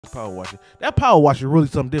Power washer. That power washer is really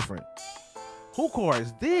something different. Who car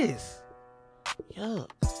is this? Yuck.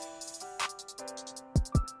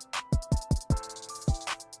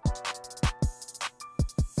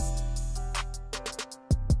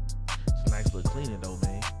 It's a nice little cleaning though,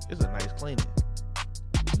 man. It's a nice cleaning.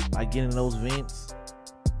 Like getting those vents.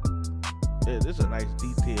 Yeah, this is a nice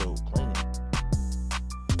detailed cleaning.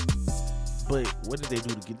 But what did they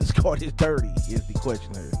do to get this car this dirty is the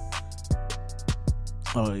question here.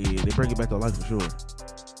 Oh yeah, they bring it back to life for sure.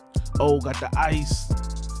 Oh, got the ice.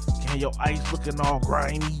 Can your ice looking all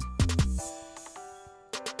grimy?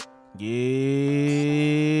 Yeah.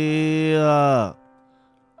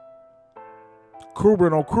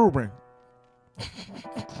 Kubrick on Kubrick.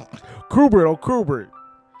 Kubrick on Kubrick.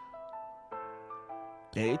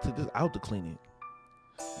 Yeah, they took this out to clean it.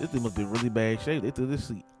 This thing must be in really bad shape. They took this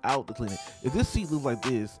seat out to clean it. If this seat looks like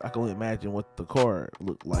this, I can only imagine what the car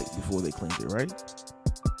looked like before they cleaned it, right?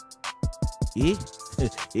 Yeah?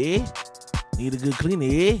 Yeah? Need a good cleaner,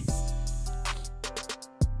 yeah?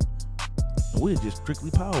 And we're just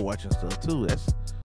strictly power watching stuff, too. That's